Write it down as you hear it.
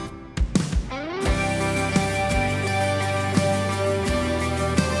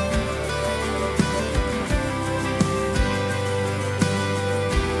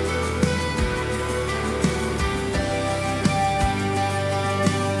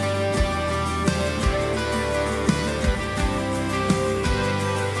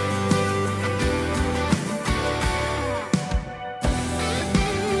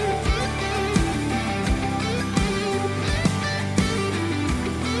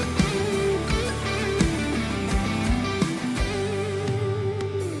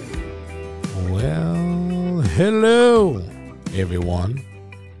Hello, everyone.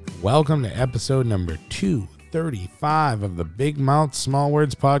 Welcome to episode number 235 of the Big Mouth Small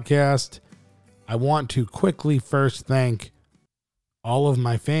Words podcast. I want to quickly first thank all of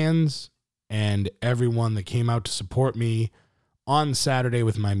my fans and everyone that came out to support me on Saturday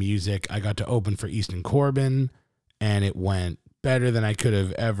with my music. I got to open for Easton Corbin, and it went better than I could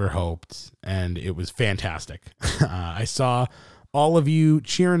have ever hoped, and it was fantastic. I saw all of you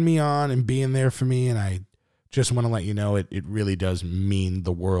cheering me on and being there for me, and I just want to let you know it really does mean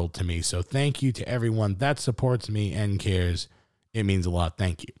the world to me. So thank you to everyone that supports me and cares. It means a lot.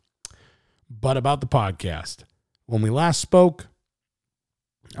 Thank you. But about the podcast, when we last spoke,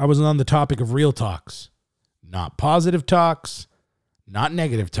 I was on the topic of real talks, not positive talks, not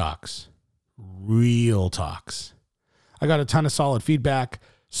negative talks, real talks. I got a ton of solid feedback,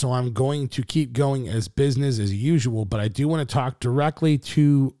 so I'm going to keep going as business as usual, but I do want to talk directly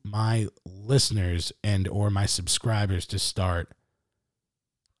to my listeners and or my subscribers to start.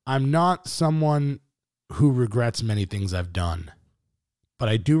 I'm not someone who regrets many things I've done, but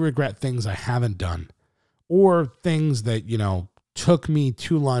I do regret things I haven't done or things that, took me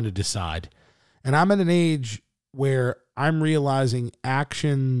too long to decide. And I'm at an age where I'm realizing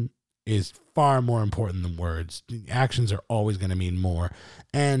action is far more important than words. Actions are always going to mean more.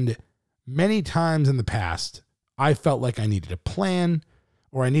 And many times in the past, I felt like I needed a plan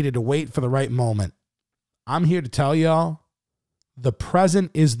or I needed to wait for the right moment. I'm here to tell y'all, the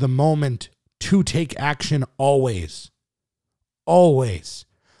present is the moment to take action always. Always.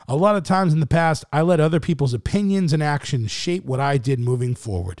 A lot of times in the past, I let other people's opinions and actions shape what I did moving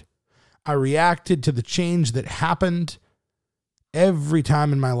forward. I reacted to the change that happened every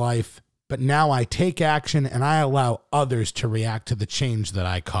time in my life, but now I take action and I allow others to react to the change that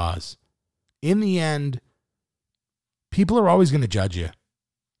I cause. In the end, people are always going to judge you.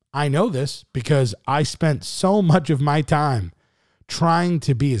 I know this because I spent so much of my time trying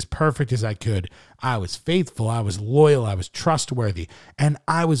to be as perfect as I could. I was faithful, I was loyal, I was trustworthy, and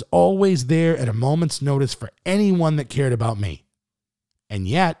I was always there at a moment's notice for anyone that cared about me. And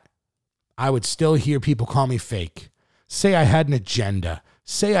yet, I would still hear people call me fake, say I had an agenda,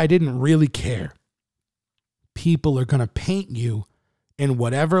 say I didn't really care. People are going to paint you in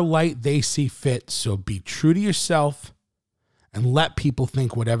whatever light they see fit, so be true to yourself and let people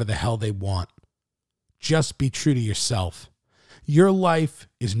think whatever the hell they want. Just be true to yourself. Your life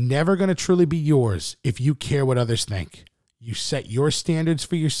is never going to truly be yours if you care what others think. You set your standards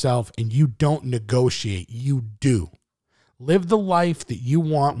for yourself and you don't negotiate. You do. Live the life that you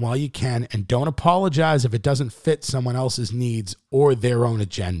want while you can and don't apologize if it doesn't fit someone else's needs or their own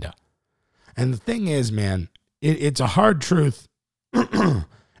agenda. And the thing is, man, it's a hard truth and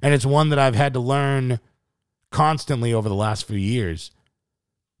it's one that I've had to learn constantly over the last few years.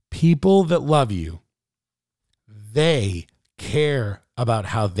 People that love you, they care about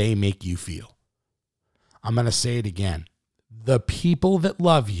how they make you feel. I'm going to say it again. The people that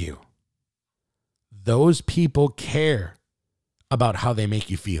love you, those people care about how they make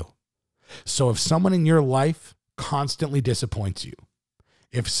you feel. So if someone in your life constantly disappoints you,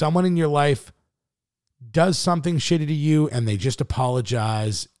 if someone in your life does something shitty to you and they just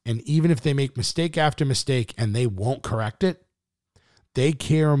apologize, and even if they make mistake after mistake and they won't correct it, they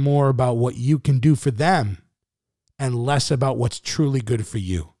care more about what you can do for them and less about what's truly good for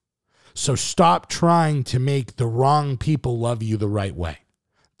you. So stop trying to make the wrong people love you the right way.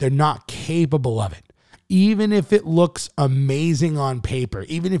 They're not capable of it. Even if it looks amazing on paper,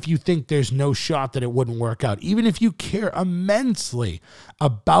 even if you think there's no shot that it wouldn't work out, even if you care immensely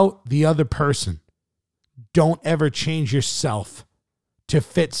about the other person, don't ever change yourself to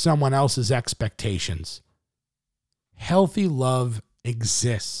fit someone else's expectations. Healthy love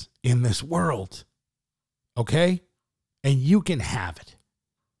exists in this world, okay? And you can have it.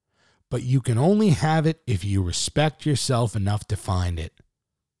 But you can only have it if you respect yourself enough to find it.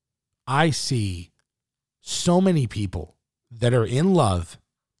 I see so many people that are in love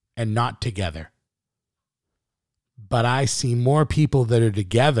and not together. But I see more people that are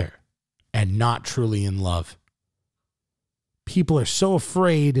together and not truly in love. People are so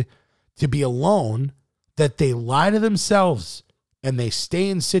afraid to be alone that they lie to themselves and they stay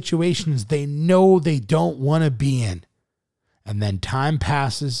in situations they know they don't want to be in. And then time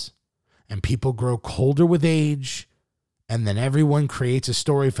passes and people grow colder with age, and then everyone creates a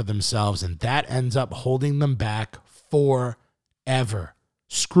story for themselves, and that ends up holding them back forever.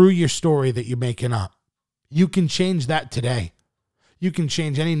 Screw your story that you're making up. You can change that today. You can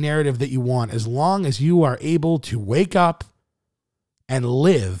change any narrative that you want as long as you are able to wake up and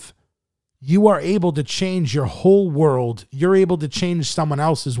live you are able to change your whole world. You're able to change someone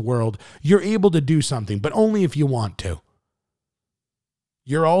else's world. You're able to do something, but only if you want to.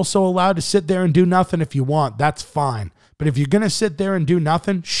 You're also allowed to sit there and do nothing if you want. That's fine. But if you're going to sit there and do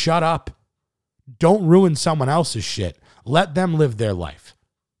nothing, shut up. Don't ruin someone else's shit. Let them live their life.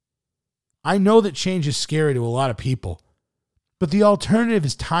 I know that change is scary to a lot of people, but the alternative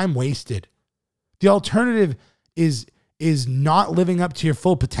is time wasted. The alternative is not living up to your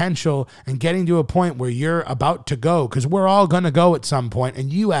full potential and getting to a point where you're about to go, because we're all going to go at some point,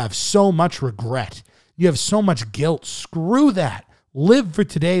 and you have so much regret. You have so much guilt. Screw that. Live for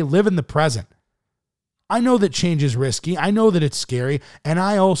today. Live in the present. I know that change is risky. I know that it's scary. And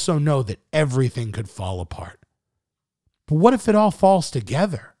I also know that everything could fall apart. But what if it all falls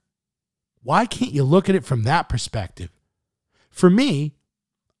together? Why can't you look at it from that perspective? For me,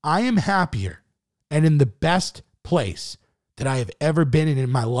 I am happier and in the best place that I have ever been in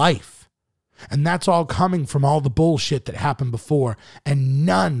my life. And that's all coming from all the bullshit that happened before. And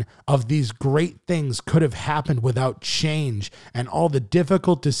none of these great things could have happened without change and all the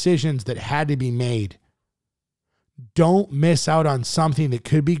difficult decisions that had to be made. Don't miss out on something that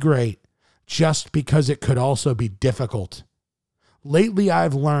could be great just because it could also be difficult. Lately,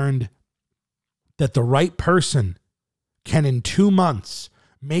 I've learned that the right person can in 2 months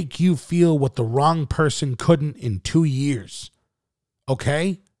make you feel what the wrong person couldn't in 2 years.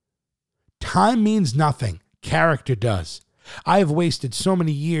 Okay? Time means nothing. Character does. I have wasted so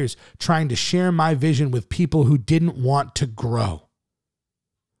many years trying to share my vision with people who didn't want to grow.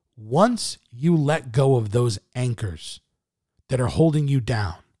 Once you let go of those anchors that are holding you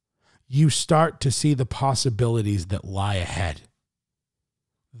down, you start to see the possibilities that lie ahead.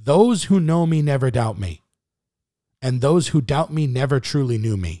 Those who know me never doubt me, and those who doubt me never truly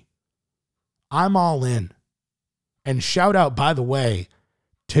knew me. I'm all in. And shout out, by the way,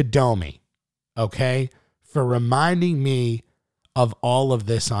 to Domi, okay, for reminding me of all of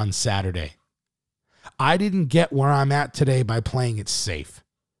this on Saturday. I didn't get where I'm at today by playing it safe.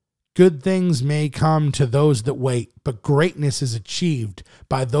 Good things may come to those that wait, but greatness is achieved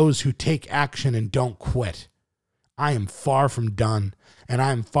by those who take action and don't quit. I am far from done, and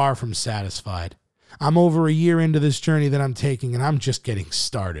I am far from satisfied. I'm over a year into this journey that I'm taking, and I'm just getting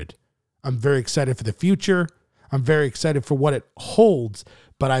started. I'm very excited for the future. I'm very excited for what it holds,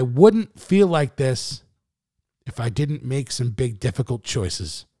 but I wouldn't feel like this if I didn't make some big, difficult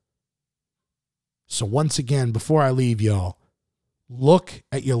choices. So once again, before I leave y'all, look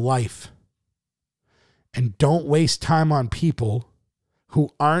at your life and don't waste time on people who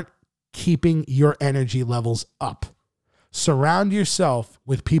aren't keeping your energy levels up. Surround yourself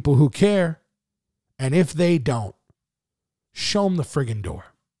with people who care, and if they don't, show them the friggin' door.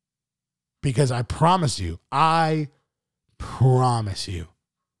 Because I promise you,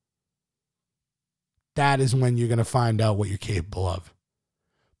 that is when you're going to find out what you're capable of.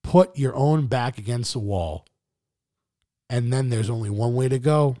 Put your own back against the wall, and then there's only one way to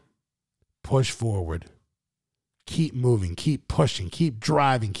go. Push forward. Keep moving, keep pushing, keep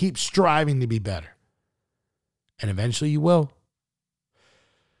driving, keep striving to be better. And eventually you will.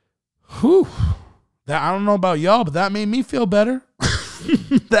 Whew. I don't know about y'all, but that made me feel better.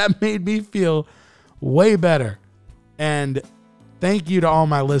 That made me feel way better. And thank you to all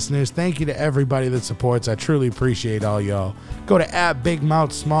my listeners. Thank you to everybody that supports. I truly appreciate all y'all. Go to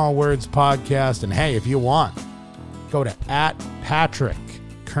 @BigMouthSmallWords Podcast. And hey, if you want, go to @Patrick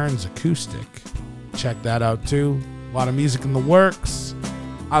Kearns Acoustic. Check that out too. A lot of music in the works.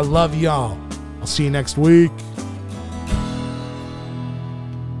 I love y'all. I'll see you next week.